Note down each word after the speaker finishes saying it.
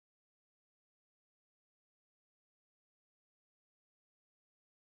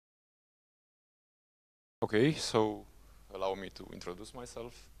Okay, so allow me to introduce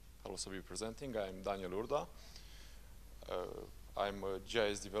myself. I'll also be presenting. I'm Daniel Urda. I'm a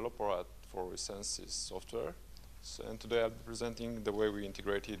GIS developer at FOSSGIS software. And today I'll be presenting the way we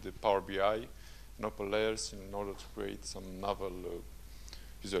integrated the Power BI and OpenLayers in order to create some novel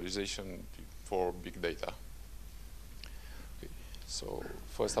visualization for big data. Okay, so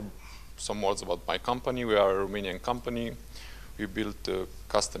first some words about my company. We are a Romanian company. We built a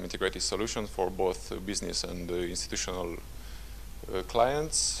custom integrated solution for both business and institutional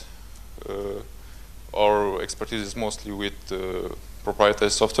clients. Our expertise is mostly with proprietary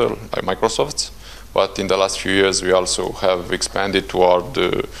software like Microsoft's, but in the last few years we also have expanded toward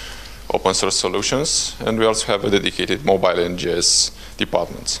open source solutions, and we also have a dedicated mobile and GIS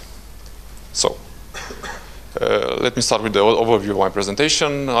departments. So let me start with the overview of my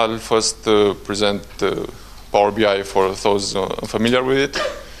presentation. I'll first present Power BI for those unfamiliar with it,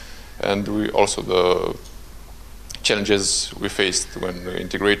 and also the challenges we faced when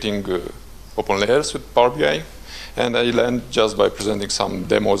integrating OpenLayers with Power BI. And I'll end just by presenting some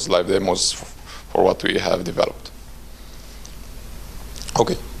demos, live demos for what we have developed.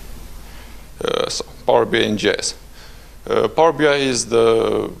 Okay, so Power BI in GIS. Power BI is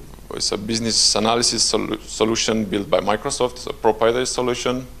a business analysis solution built by Microsoft. It's a proprietary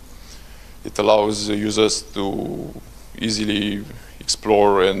solution. It allows users to easily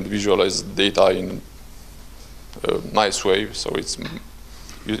explore and visualize data in a nice way. So it's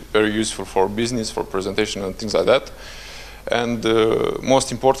very useful for business, for presentation and things like that. And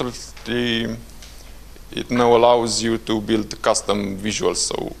most importantly, it now allows you to build custom visuals.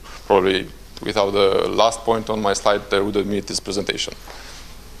 So probably without the last point on my slide, there wouldn't be this presentation.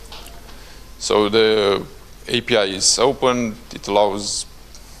 So the API is open. It allows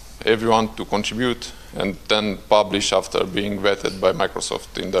everyone to contribute and then publish after being vetted by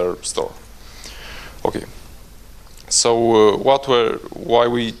Microsoft in their store. Okay, so why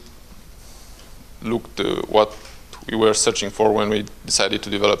we looked what we were searching for when we decided to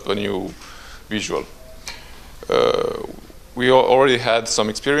develop a new visual. We already had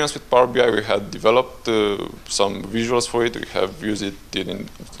some experience with Power BI. We had developed some visuals for it. We have used it in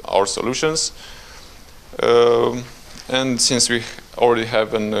our solutions. And since we already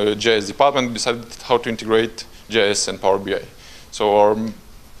have a GIS department, we decided how to integrate GIS and Power BI. So our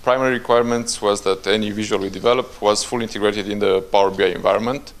primary requirements was that any visual we develop was fully integrated in the Power BI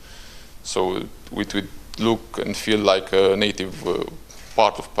environment. So it would look and feel like a native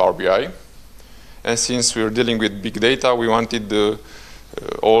part of Power BI. And since we were dealing with big data, we wanted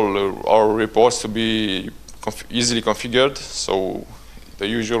all our reports to be easily configured. So the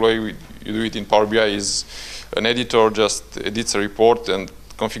usual way you do it in Power BI is an editor just edits a report and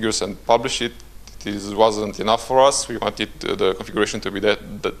configures and publish it. This wasn't enough for us. We wanted the configuration to be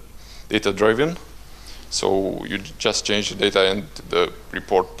data-driven. So you just change the data and the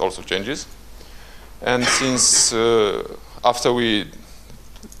report also changes. And since after we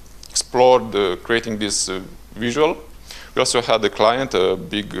explored creating this visual, we also had a client, a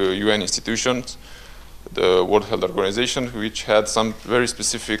big UN institution, the World Health Organization, which had some very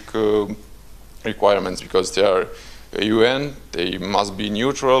specific requirements because they are UN, they must be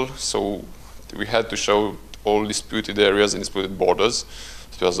neutral, so we had to show all disputed areas and disputed borders.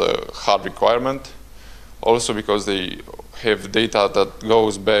 It was a hard requirement. Also because they have data that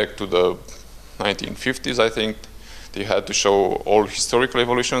goes back to the 1950s, I think. They had to show all historical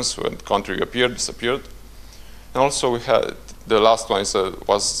evolutions when the country appeared, disappeared. And also we had, the last one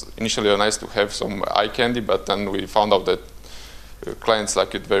was initially nice to have some eye candy, but then we found out that clients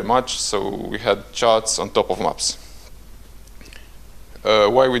like it very much, so we had charts on top of maps.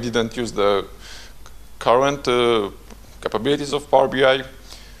 Why we didn't use the current capabilities of Power BI?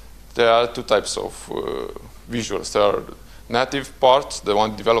 There are two types of visuals. There are native parts, the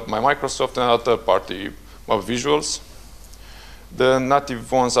one developed by Microsoft, and other third-party map visuals. The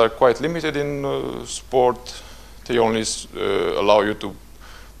native ones are quite limited in support. They only allow you to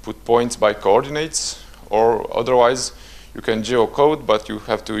put points by coordinates, or otherwise you can geocode, but you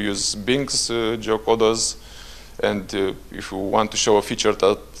have to use Bing's geocoders. And if you want to show a feature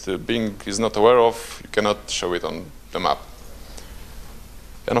that Bing is not aware of, you cannot show it on the map.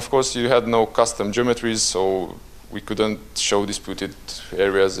 And of course, you had no custom geometries, so we couldn't show disputed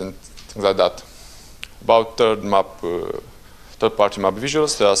areas and things like that. About third-party map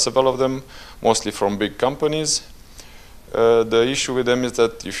visuals, there are several of them, mostly from big companies. The issue with them is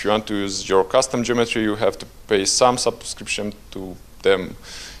that if you want to use your custom geometry, you have to pay some subscription to them,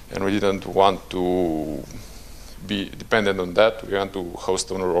 and we didn't want to be dependent on that. We want to host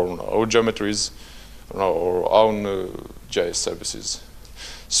on our own geometries, on our own GIS services.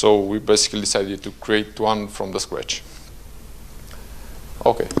 So we basically decided to create one from the scratch.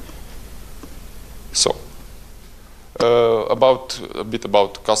 Okay. So a bit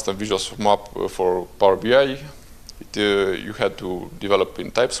about custom visuals map for Power BI. You had to develop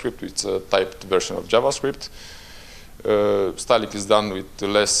in TypeScript. It's a typed version of JavaScript. Styling is done with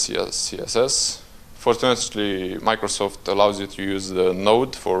less CSS. Fortunately, Microsoft allows you to use the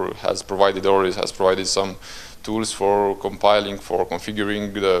Node has provided some tools for compiling, for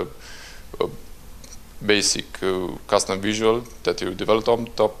configuring the basic custom visual that you develop on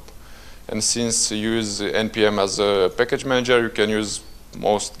top. And since you use NPM as a package manager, you can use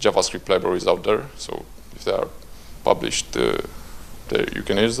most JavaScript libraries out there. So if they are published, you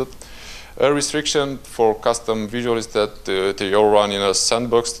can use it. A restriction for custom visual is that they all run in a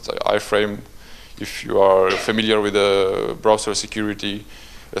sandbox iframe. If you are familiar with the browser security,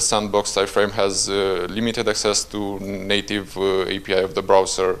 a sandbox iframe has limited access to native API of the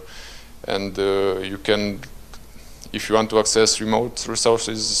browser, and if you want to access remote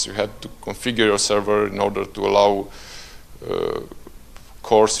resources, you have to configure your server in order to allow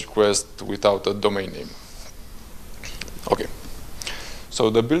CORS requests without a domain name. Okay. So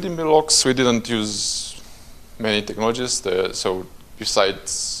the building blocks, we didn't use many technologies. So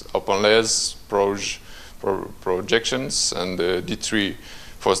besides OpenLayers, projections, and D3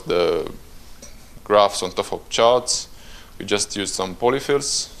 for the graphs on top of charts, we just used some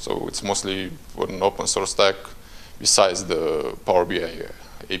polyfills. So it's mostly an open source stack besides the Power BI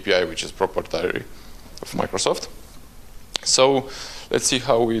API, which is proprietary of Microsoft. So let's see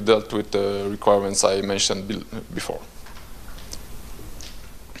how we dealt with the requirements I mentioned before.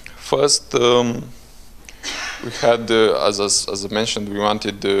 First, we had, as I mentioned, we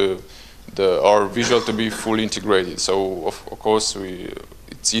wanted our visual to be fully integrated. So of course,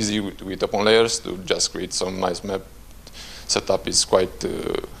 it's easy with OpenLayers to just create some nice map. Setup is quite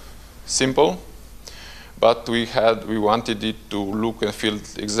simple, but we wanted it to look and feel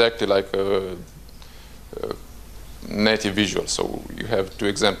exactly like a native visual. So you have two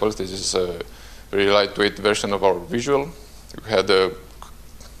examples. This is a very lightweight version of our visual. We had the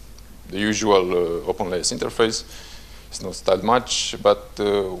usual OpenLayers interface. It's not styled much, but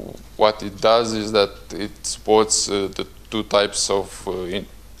what it does is that it supports the two types of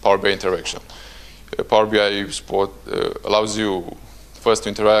Power BI interaction. Power BI allows you first to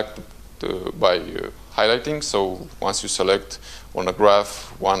interact by highlighting. So once you select on a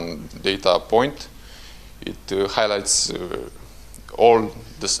graph one data point, it highlights all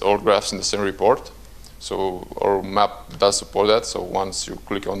graphs in the same report. So our map does support that. So once you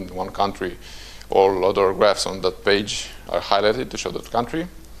click on one country, all other graphs on that page are highlighted to show that country.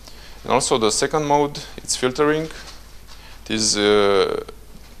 And also the second mode, it's filtering.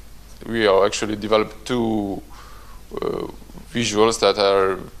 We are actually developed two visuals that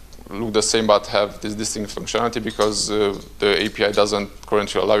look the same but have this distinct functionality because the API doesn't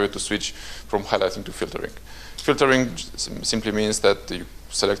currently allow you to switch from highlighting to filtering. Filtering simply means that you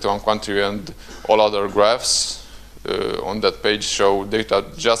select one country and all other graphs on that page show data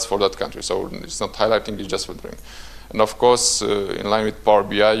just for that country. So it's not highlighting, it's just filtering. And of course, in line with Power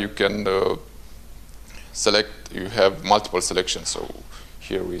BI, you can you have multiple selections. So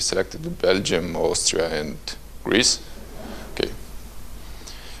here we selected Belgium, Austria, and Greece. Okay.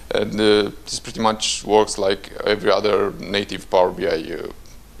 And this pretty much works like every other native Power BI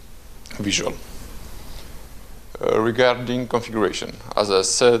visual. Regarding configuration, as I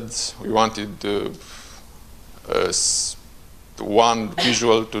said, we wanted one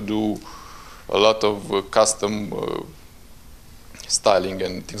visual to do a lot of custom styling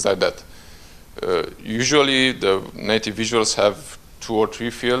and things like that. Usually the native visuals have 2 or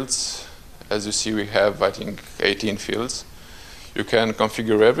 3 fields. As you see, we have, I think, 18 fields. You can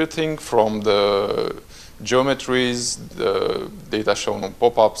configure everything from the geometries, the data shown on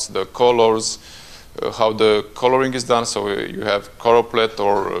pop-ups, the colors, how the coloring is done. So you have choropleth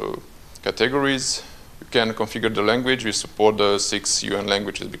or categories. You can configure the language. We support the 6 UN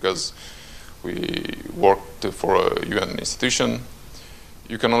languages because we worked for a UN institution.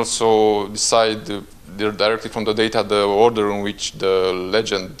 You can also decide directly from the data the order in which the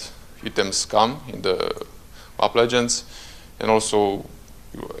legend items come in the map legends. And also,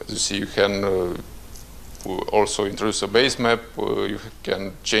 as you see, you can also introduce a base map. You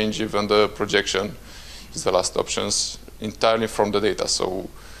can change even the projection, is the last options, entirely from the data. So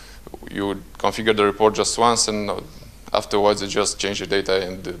you configure the report just once, and afterwards you just change the data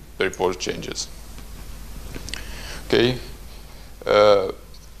and the report changes. Okay.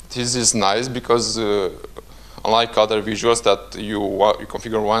 This is nice because unlike other visuals that you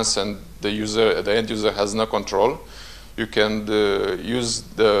configure once and the end user has no control, you can use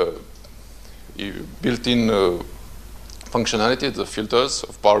the built-in functionality, the filters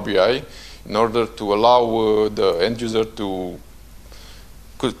of Power BI, in order to allow the end user to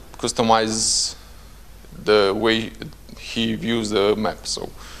customize the way he views the map. So,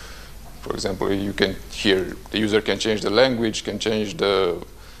 for example, you can here the user can change the language, can change the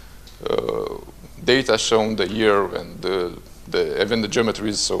data shown, the year, and even the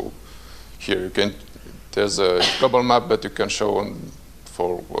geometries. So here you can, there's a global map that you can show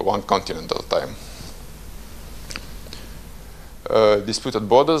for one continent at a time. Disputed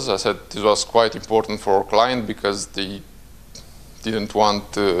borders, I said this was quite important for our client because they didn't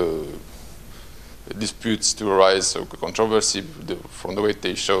want disputes to arise, or controversy from the way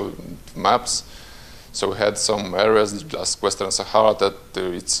they show maps. So we had some areas, just Western Sahara, that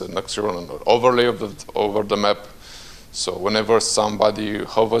it's an actual overlay over the map. So whenever somebody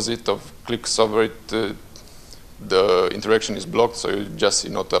hovers it or clicks over it, the interaction is blocked, so you just see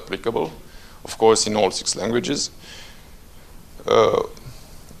not applicable. Of course, in all 6 languages.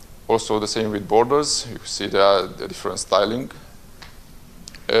 Also the same with borders. You see there the different styling.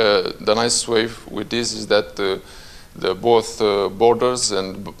 The nice way with this is that both borders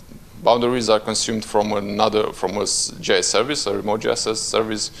and boundaries are consumed from a GIS service, a remote GIS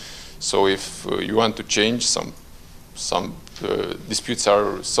service. So if you want to change some disputes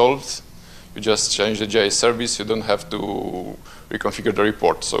are solved, you just change the GIS service. You don't have to reconfigure the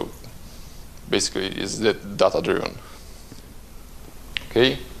report. So basically, it's data driven.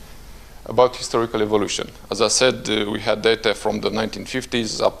 Okay. About historical evolution. As I said, we had data from the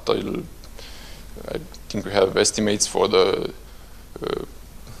 1950s up till, I think we have estimates for the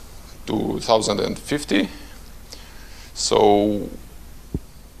 2050. So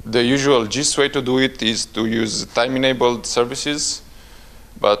the usual GIS way to do it is to use time-enabled services,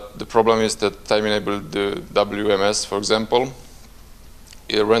 but the problem is that time-enabled WMS, for example,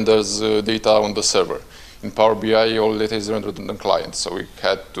 it renders data on the server. In Power BI, all data is rendered on the client, so we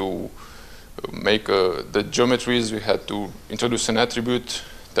had to make the geometries. We had to introduce an attribute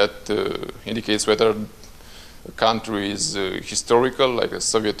that indicates whether a country is historical, like the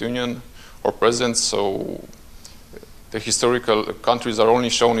Soviet Union, or present. So the historical countries are only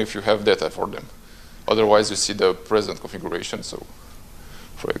shown if you have data for them. Otherwise, you see the present configuration. So,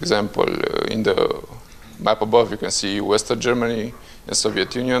 for example, in the map above, you can see Western Germany and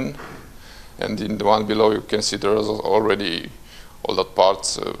Soviet Union. And in the one below, you can see there's already all that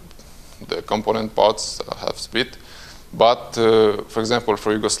parts, the component parts have split. But, for example,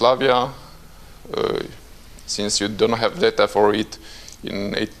 for Yugoslavia, since you don't have data for it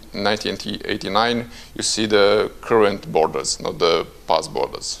in 1989, you see the current borders, not the past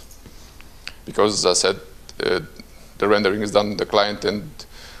borders. Because, as I said, the rendering is done in the client, and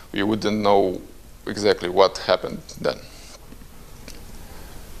we wouldn't know exactly what happened then.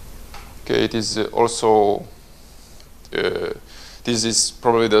 Okay, it is also, this is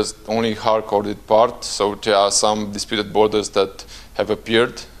probably the only hard-coded part. So there are some disputed borders that have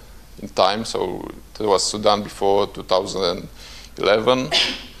appeared in time. So there was Sudan before 2011.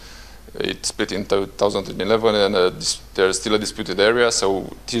 It split in 2011, and there's still a disputed area. So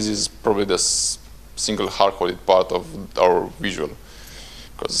this is probably the single hard-coded part of our visual,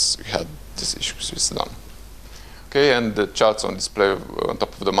 because we had this issue with Sudan. Okay, and the charts on display on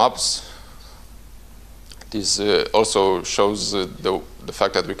top of the maps. This also shows the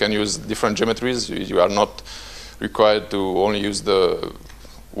fact that we can use different geometries. You are not required to only use the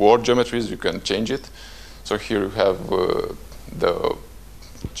word geometries. You can change it. So here you have the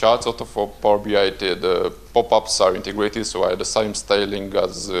charts out of Power BI. The pop-ups are integrated, so I had the same styling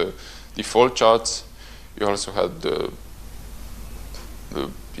as default charts. You also had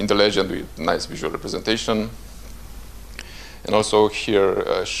in the legend with nice visual representation. And also here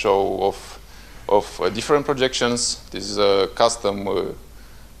a show of different projections. This is a custom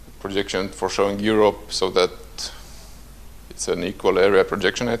projection for showing Europe, so that it's an equal area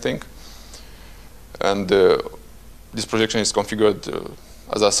projection, I think. And this projection is configured,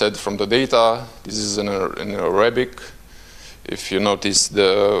 as I said, from the data. This is in Arabic. If you notice,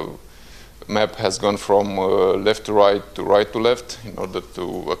 the map has gone from left to right to left in order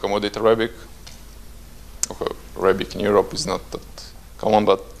to accommodate Arabic. Okay, Arabic in Europe is not that common,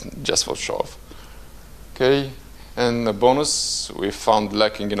 but just for show off. Okay, and a bonus we found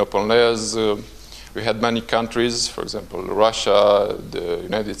lacking in OpenLayers. We had many countries, for example, Russia, the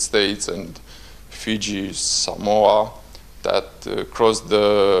United States, and Fiji, Samoa, that crossed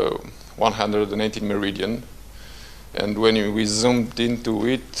the 180 meridian. And when we zoomed into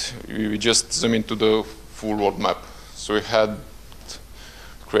it, we just zoom into the full world map. So we had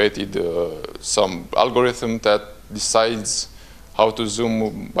created some algorithm that decides how to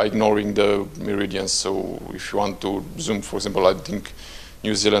zoom by ignoring the meridians. So if you want to zoom, for example, I think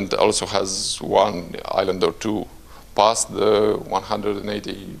New Zealand also has one island or two past the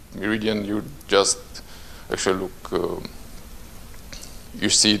 180 meridian. You just actually look, you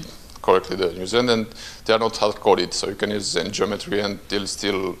see correctly the New Zealand, and they are not hard-coded, so you can use any geometry and they'll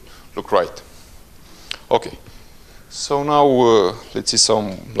still look right. Okay, so now let's see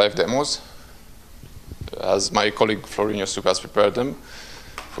some live demos, as my colleague Florinio Sup has prepared them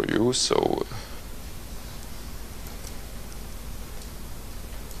for you. So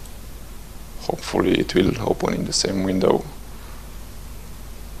hopefully it will open in the same window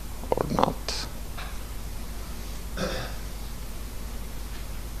or not.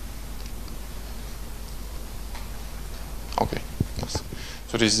 Okay, yes.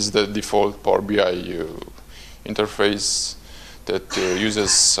 So this is the default Power BI interface that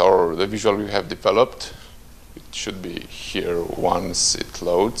uses the visual we have developed. It should be here once it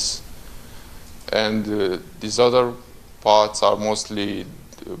loads. And these other parts are mostly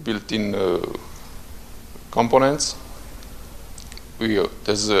built-in components.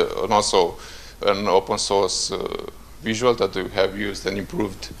 There's also an open source visual that we have used and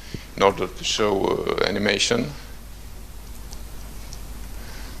improved in order to show animation.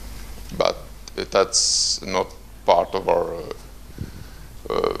 But that's not part of our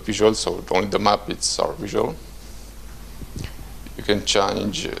visual, so only the map is our visual. You can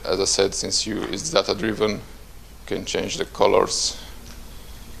change, as I said, since it's data-driven, you can change the colors.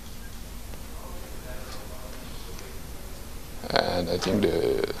 And I think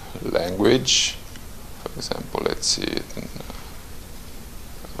the language, for example, let's see it in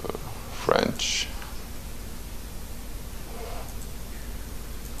French.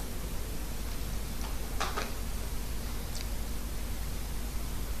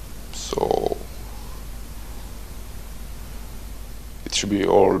 So it should be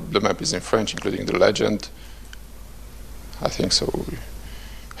the map is in French, including the legend. I think so. We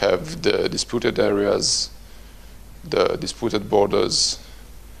have the disputed areas, the disputed borders,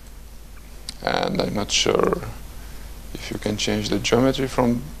 and I'm not sure if you can change the geometry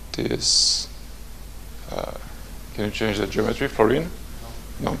from this. Can you change the geometry, Florin?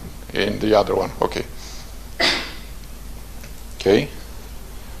 No, in the other one, okay. Okay.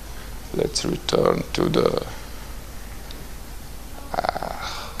 Let's return to the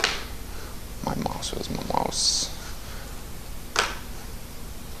my mouse. Where's my mouse?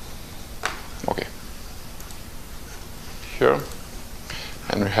 Okay. Here,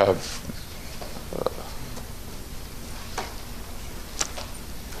 and we have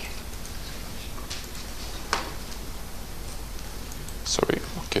sorry.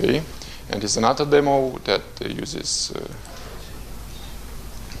 Okay, and it's another demo that uses.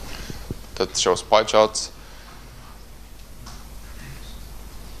 That shows pie charts.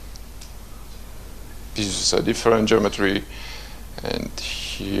 This is a different geometry, and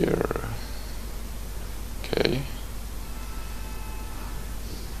here, okay.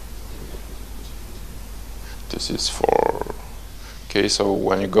 This is for, okay, so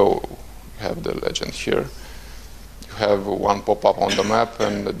when you go, you have the legend here. You have one pop-up on the map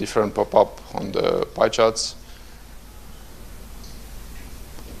and a different pop-up on the pie charts.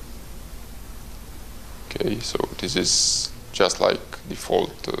 Okay, so this is just like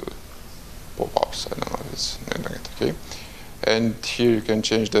default pop-ups. I don't know if it's okay. And here you can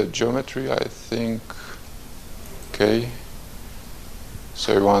change the geometry, I think. Okay.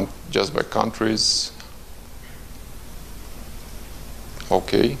 So you want just by countries.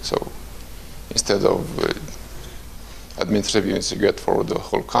 Okay, so instead of administrative units, you get for the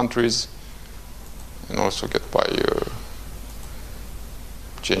whole countries, and also get by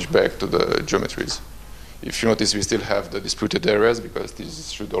change back to the geometries. If you notice, we still have the disputed areas because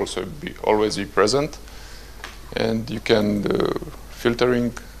this should also always be present. And you can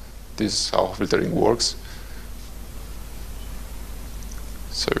filtering. This is how filtering works.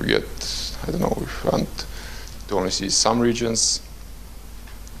 So you get, I don't know, if you want to only see some regions.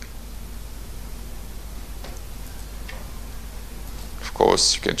 Of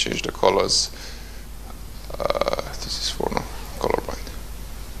course, you can change the colors. This is for colorblind.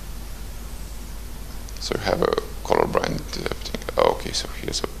 So you have a colorblind everything. Okay, so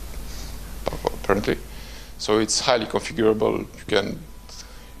here's a pop-up apparently. So it's highly configurable.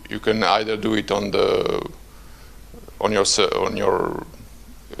 You can either do it on when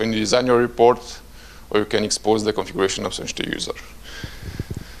you design your report, or you can expose the configuration options to the user.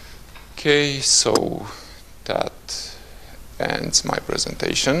 Okay, so that ends my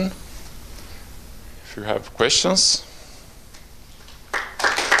presentation. If you have questions.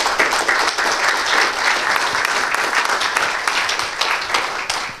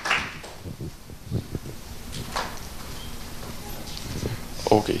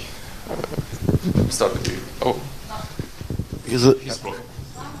 start with you. Oh.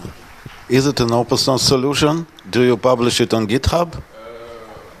 Is it an open source solution? Do you publish it on GitHub?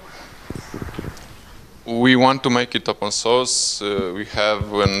 We want to make it open source. We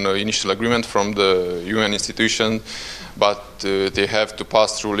have an initial agreement from the UN institution, but they have to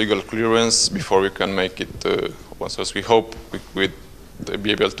pass through legal clearance before we can make it open source. We hope we'd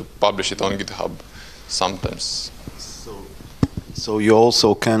be able to publish it on GitHub sometimes. So you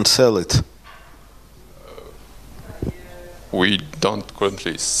also can sell it? We don't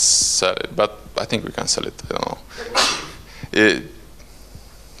currently sell it, but I think we can sell it. I don't know.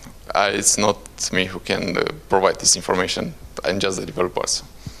 It's not me who can provide this information. I'm just the developer. So.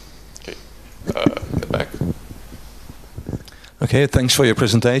 Okay, in the back. Okay, thanks for your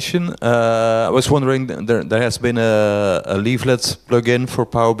presentation. I was wondering, there has been a leaflet plugin for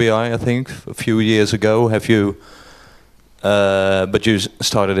Power BI, I think, a few years ago. Have you? But you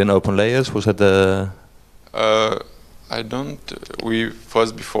started in OpenLayers. Was that the? I don't. We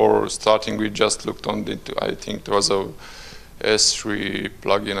first, before starting, we just looked on it. I think there was a S3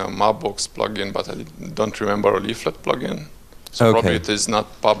 plugin, a Mapbox plugin, but I don't remember a leaflet plugin. So okay. Probably it is not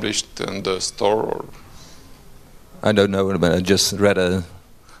published in the store. Or I don't know, but I just read a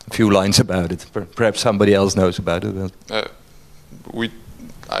few lines about it. Perhaps somebody else knows about it.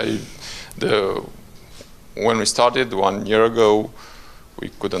 When we started 1 year ago, we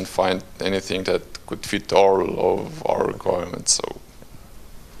couldn't find anything that could fit all of our requirements. So,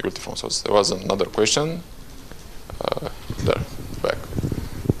 beautiful. So there was another question. There, back.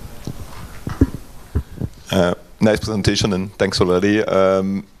 Nice presentation and thanks already.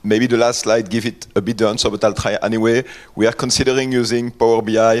 Maybe the last slide give it a bit the answer, but I'll try anyway. We are considering using Power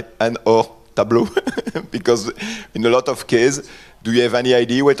BI and or Tableau because in a lot of cases, do you have any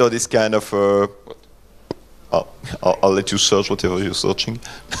idea whether this kind of I'll let you search whatever you're searching.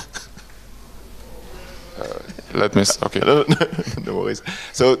 Let me, okay. No worries.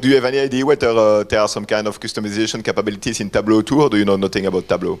 So do you have any idea whether there are some kind of customization capabilities in Tableau too, or do you know nothing about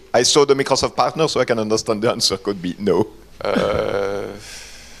Tableau? I saw the Microsoft partner, so I can understand the answer could be no.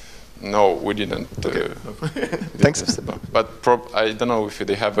 No, we didn't. Okay. Thanks. But I don't know if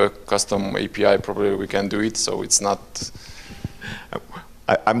they have a custom API, probably we can do it, so it's not...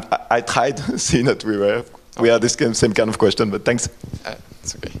 I tried, seeing that we are this same kind of question, but thanks.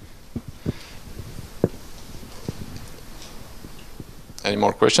 It's okay. Any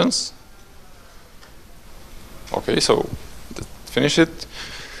more questions? Okay, so finish it.